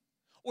week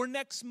or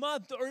next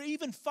month or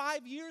even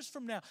 5 years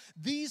from now.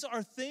 These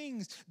are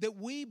things that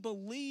we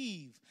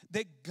believe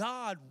that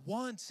God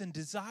wants and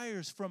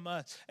desires from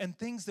us and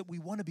things that we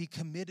want to be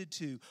committed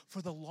to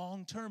for the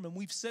long term. And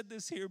we've said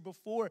this here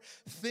before.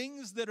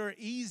 Things that are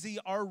easy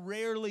are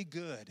rarely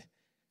good,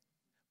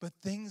 but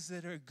things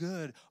that are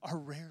good are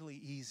rarely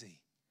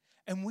easy.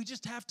 And we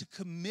just have to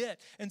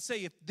commit and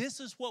say, if this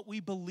is what we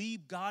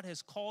believe God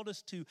has called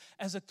us to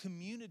as a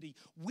community,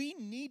 we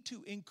need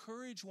to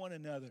encourage one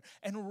another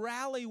and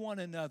rally one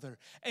another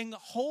and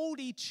hold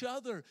each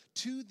other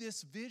to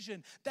this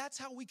vision. That's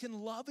how we can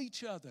love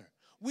each other.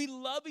 We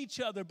love each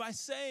other by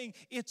saying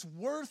it's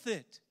worth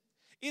it.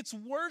 It's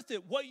worth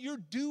it. What you're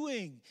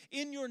doing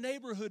in your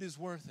neighborhood is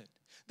worth it.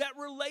 That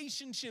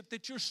relationship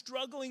that you're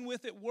struggling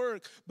with at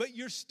work, but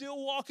you're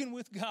still walking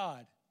with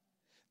God,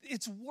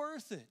 it's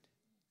worth it.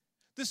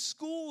 The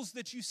schools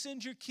that you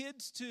send your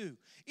kids to,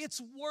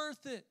 it's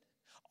worth it.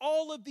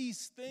 All of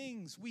these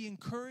things, we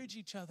encourage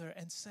each other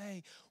and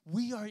say,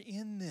 we are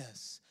in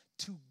this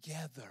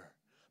together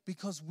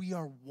because we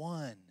are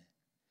one.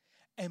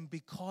 And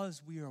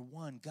because we are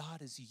one,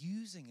 God is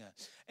using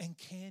us and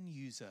can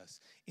use us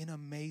in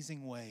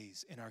amazing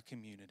ways in our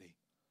community.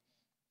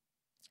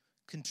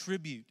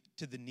 Contribute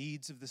to the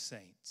needs of the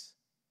saints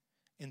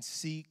and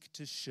seek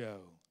to show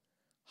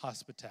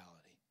hospitality.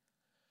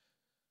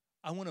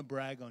 I want to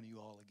brag on you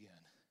all again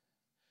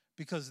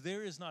because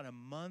there is not a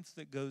month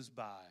that goes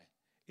by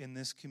in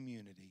this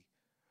community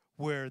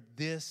where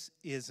this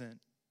isn't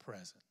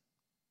present.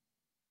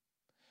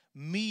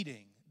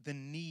 Meeting the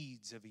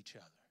needs of each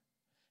other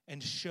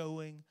and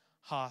showing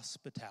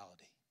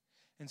hospitality.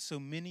 And so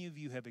many of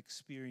you have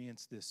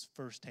experienced this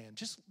firsthand.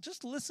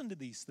 Just listen to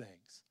these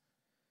things.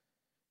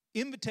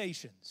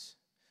 Invitations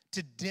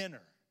to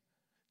dinner,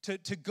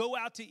 to go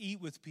out to eat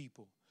with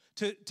people,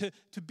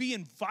 to be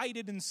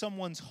invited in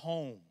someone's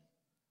home.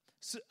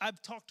 So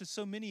I've talked to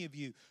so many of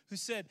you who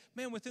said,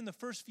 man, within the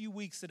first few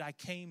weeks that I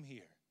came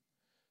here,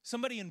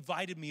 somebody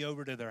invited me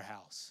over to their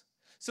house.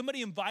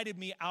 Somebody invited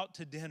me out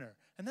to dinner.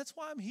 And that's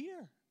why I'm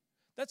here.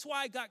 That's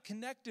why I got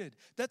connected.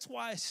 That's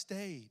why I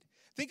stayed.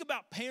 Think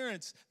about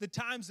parents, the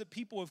times that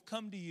people have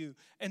come to you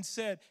and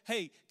said,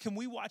 hey, can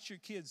we watch your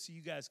kids so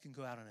you guys can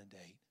go out on a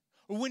date?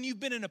 Or when you've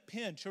been in a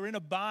pinch or in a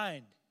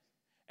bind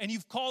and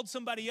you've called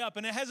somebody up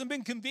and it hasn't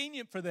been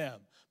convenient for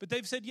them, but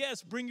they've said,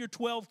 yes, bring your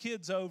 12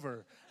 kids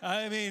over.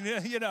 I mean,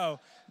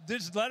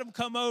 just let them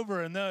come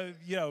over and,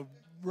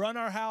 run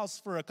our house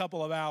for a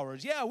couple of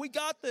hours. Yeah, we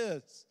got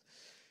this.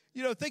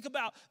 Think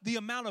about the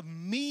amount of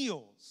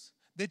meals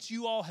that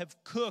you all have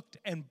cooked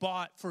and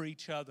bought for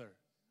each other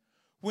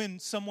when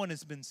someone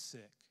has been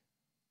sick,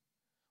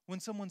 when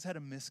someone's had a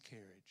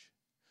miscarriage,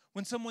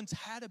 when someone's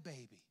had a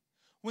baby,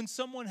 when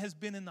someone has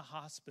been in the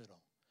hospital.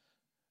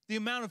 The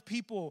amount of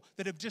people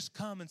that have just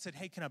come and said,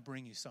 hey, can I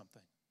bring you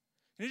something?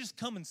 Can I just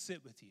come and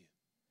sit with you?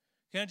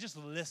 Can I just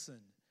listen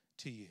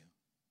to you?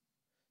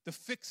 The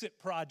fix-it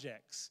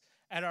projects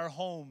at our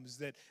homes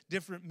that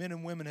different men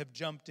and women have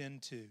jumped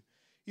into.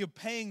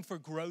 Paying for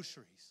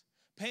groceries,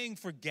 paying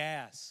for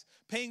gas,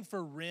 paying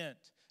for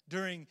rent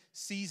during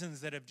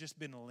seasons that have just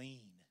been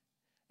lean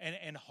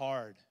and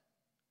hard.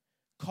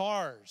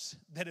 Cars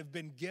that have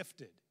been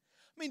gifted.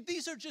 I mean,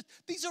 these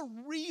are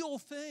real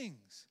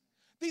things.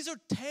 These are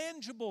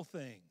tangible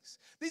things.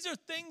 These are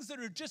things that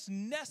are just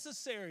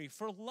necessary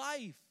for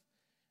life.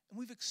 And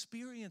we've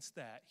experienced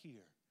that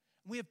here.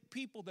 We have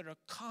people that are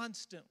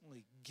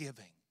constantly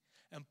giving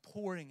and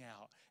pouring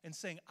out and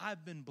saying,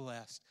 I've been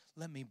blessed,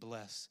 let me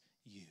bless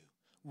you.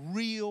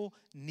 Real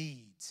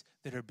needs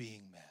that are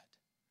being met.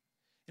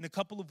 In a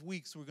couple of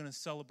weeks, we're going to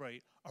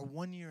celebrate our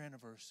 1-year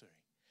anniversary.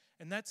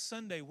 And that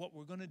Sunday, what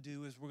we're going to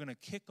do is we're going to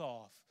kick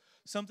off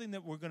something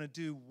that we're going to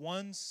do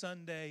one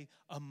Sunday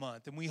a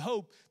month. And we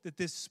hope that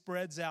this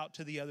spreads out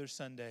to the other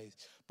Sundays.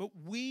 But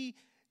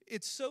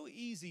it's so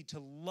easy to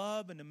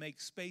love and to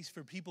make space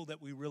for people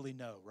that we really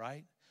know,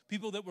 right?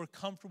 People that we're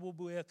comfortable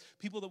with,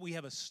 people that we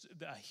have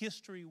a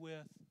history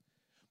with.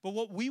 But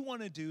what we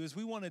want to do is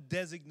we want to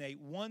designate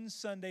one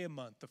Sunday a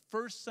month, the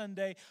first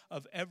Sunday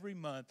of every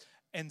month,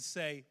 and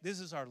say,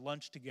 this is our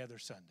lunch together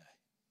Sunday.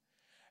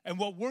 And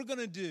what we're going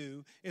to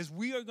do is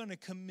we are going to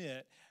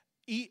commit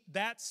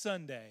that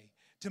Sunday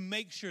to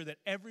make sure that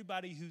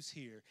everybody who's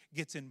here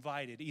gets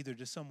invited either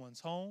to someone's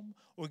home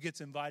or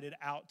gets invited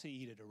out to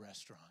eat at a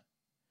restaurant.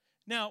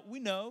 Now, we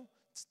know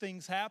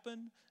things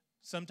happen.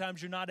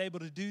 Sometimes you're not able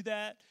to do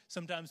that.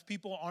 Sometimes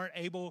people aren't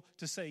able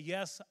to say,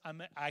 yes,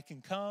 I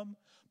can come.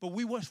 But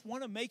we just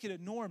want to make it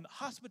a norm.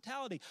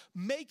 Hospitality,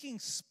 making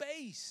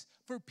space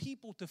for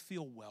people to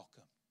feel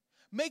welcome.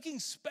 Making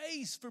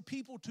space for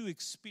people to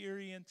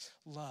experience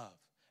love.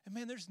 And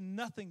man, there's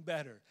nothing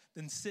better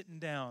than sitting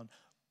down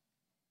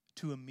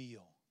to a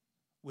meal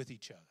with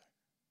each other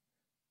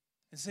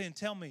and saying,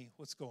 tell me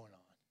what's going on.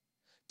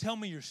 Tell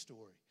me your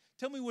story.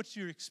 Tell me what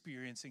you're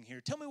experiencing here.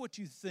 Tell me what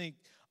you think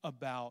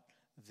about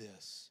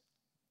this.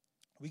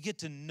 We get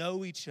to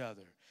know each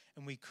other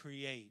and we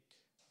create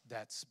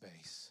that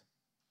space.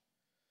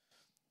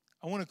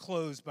 I want to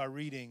close by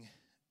reading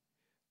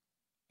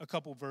a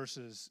couple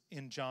verses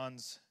in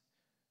John's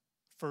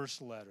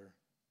first letter.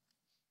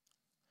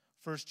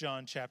 1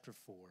 John chapter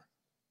 4.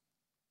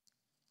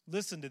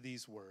 Listen to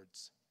these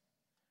words.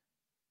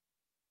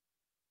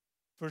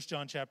 1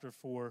 John chapter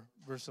 4,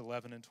 verse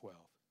 11 and 12.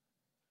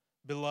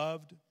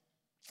 Beloved,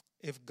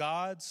 if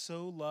God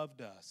so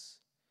loved us,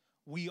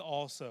 we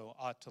also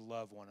ought to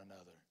love one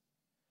another.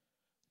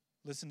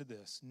 Listen to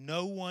this.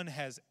 No one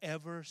has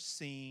ever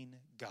seen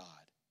God.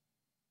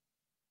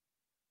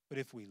 But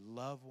if we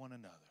love one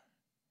another,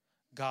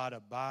 God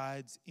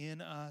abides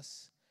in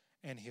us,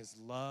 and his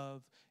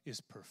love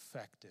is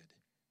perfected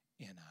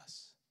in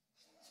us.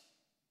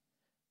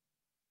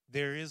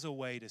 There is a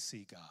way to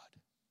see God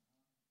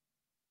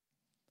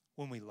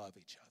when we love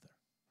each other,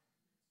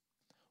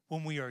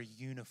 when we are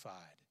unified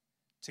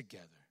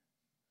together.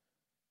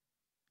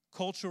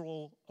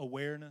 Cultural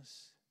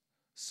awareness,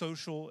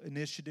 social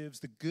initiatives,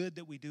 the good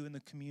that we do in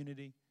the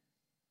community,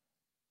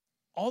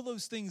 all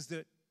those things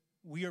that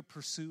we are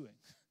pursuing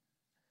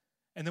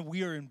and that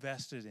we are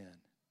invested in.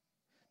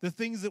 The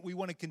things that we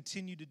want to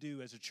continue to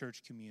do as a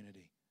church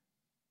community.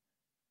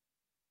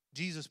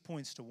 Jesus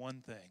points to one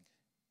thing.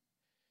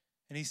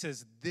 And he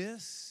says,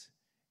 this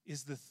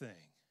is the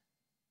thing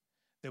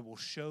that will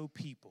show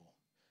people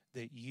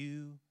that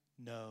you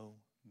know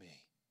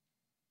me.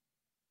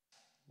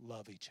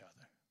 Love each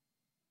other.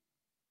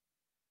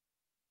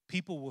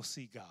 People will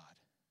see God.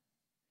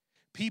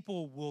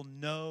 People will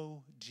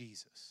know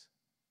Jesus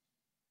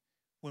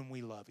when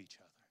we love each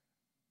other,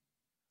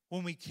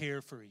 when we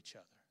care for each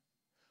other,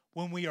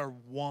 when we are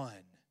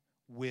one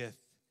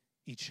with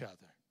each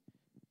other.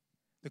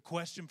 The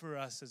question for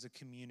us as a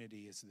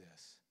community is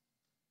this.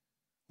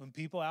 When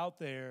people out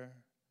there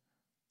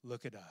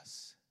look at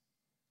us,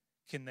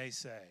 can they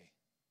say,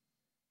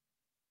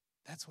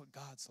 that's what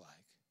God's like?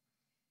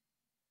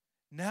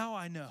 Now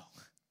I know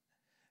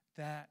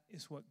that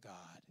is what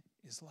God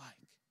is like.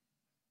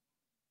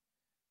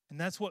 And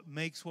that's what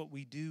makes what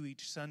we do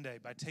each Sunday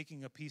by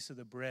taking a piece of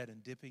the bread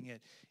and dipping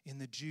it in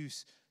the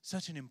juice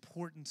such an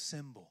important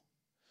symbol.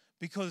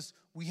 Because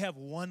we have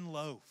one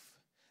loaf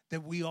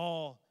that we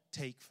all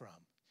take from.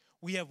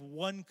 We have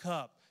one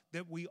cup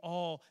that we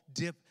all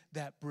dip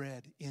that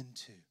bread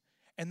into.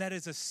 And that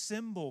is a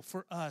symbol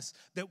for us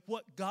that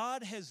what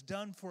God has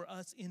done for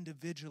us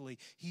individually,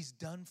 he's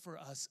done for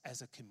us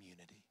as a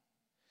community.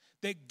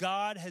 That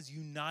God has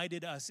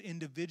united us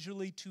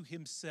individually to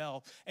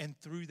himself, and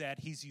through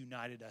that, he's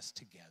united us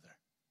together.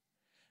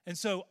 And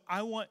so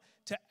I want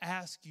to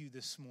ask you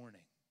this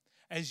morning,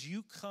 as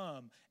you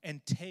come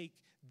and take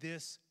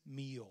this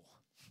meal,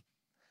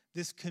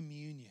 this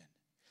communion,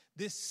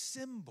 this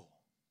symbol,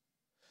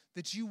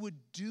 that you would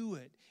do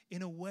it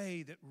in a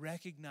way that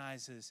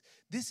recognizes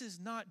this is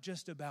not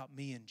just about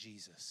me and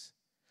Jesus,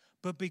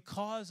 but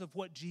because of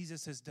what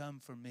Jesus has done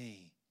for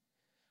me,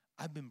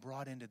 I've been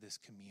brought into this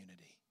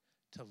community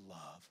to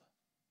love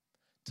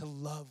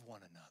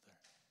one another,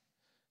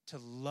 to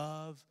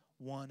love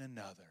one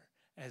another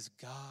as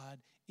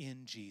God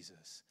in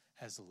Jesus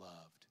has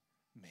loved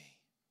me.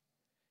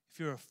 If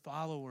you're a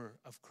follower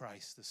of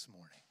Christ this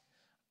morning,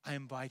 I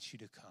invite you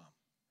to come.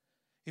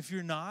 If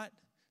you're not,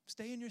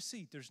 stay in your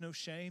seat. There's no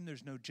shame,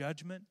 there's no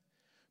judgment,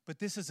 but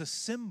this is a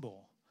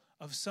symbol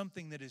of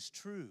something that is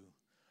true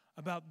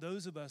about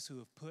those of us who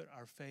have put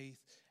our faith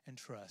and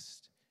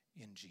trust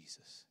in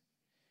Jesus.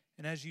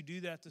 And as you do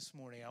that this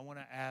morning, I want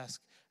to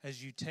ask,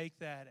 as you take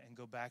that and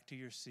go back to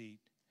your seat,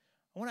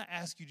 I want to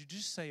ask you to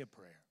just say a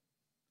prayer.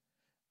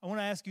 I want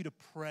to ask you to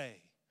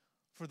pray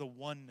for the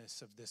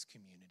oneness of this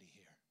community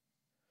here.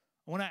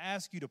 I want to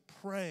ask you to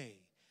pray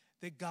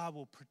that God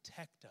will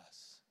protect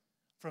us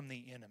from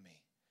the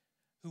enemy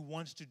who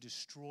wants to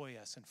destroy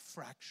us and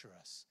fracture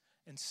us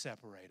and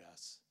separate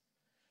us.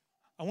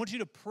 I want you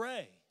to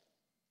pray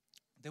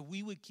that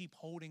we would keep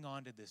holding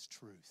on to this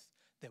truth,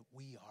 that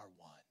we are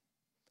one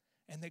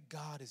and that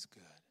God is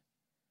good.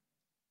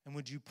 And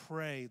would you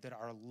pray that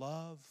our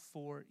love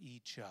for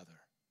each other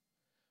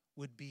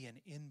would be an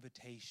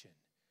invitation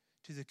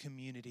to the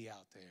community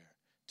out there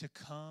to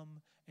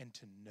come and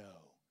to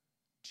know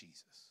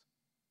Jesus.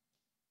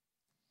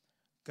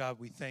 God,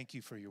 we thank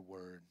you for your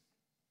word.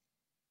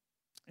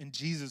 And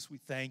Jesus, we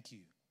thank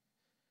you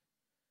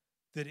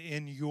that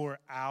in your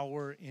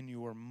hour, in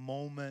your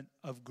moment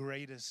of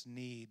greatest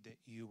need, that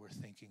you were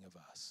thinking of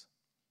us.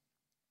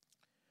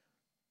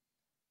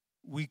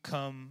 We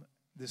come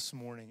this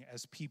morning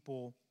as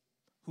people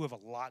who have a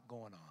lot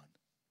going on.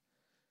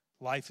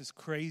 Life is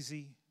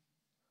crazy.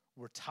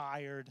 We're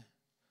tired.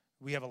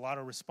 We have a lot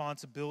of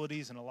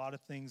responsibilities and a lot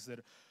of things that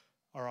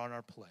are on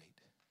our plate.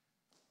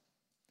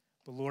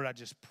 But Lord, I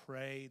just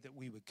pray that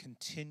we would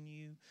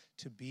continue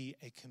to be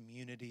a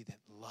community that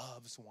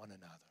loves one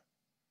another.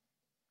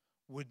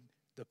 Would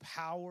the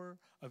power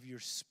of your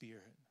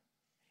Spirit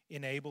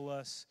enable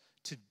us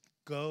to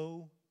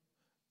go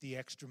the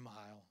extra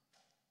mile,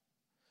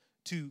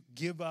 to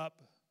give up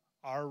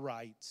our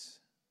rights,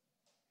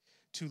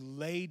 to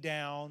lay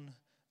down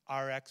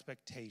our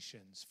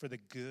expectations for the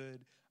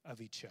good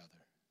of each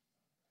other.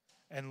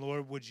 And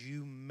Lord, would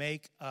you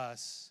make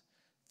us,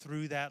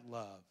 through that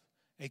love,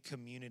 a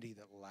community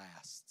that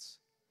lasts,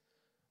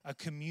 a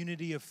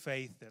community of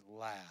faith that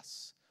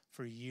lasts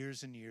for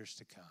years and years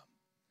to come.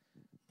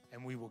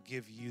 And we will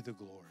give you the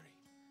glory.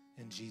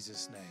 In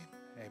Jesus' name,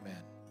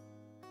 amen.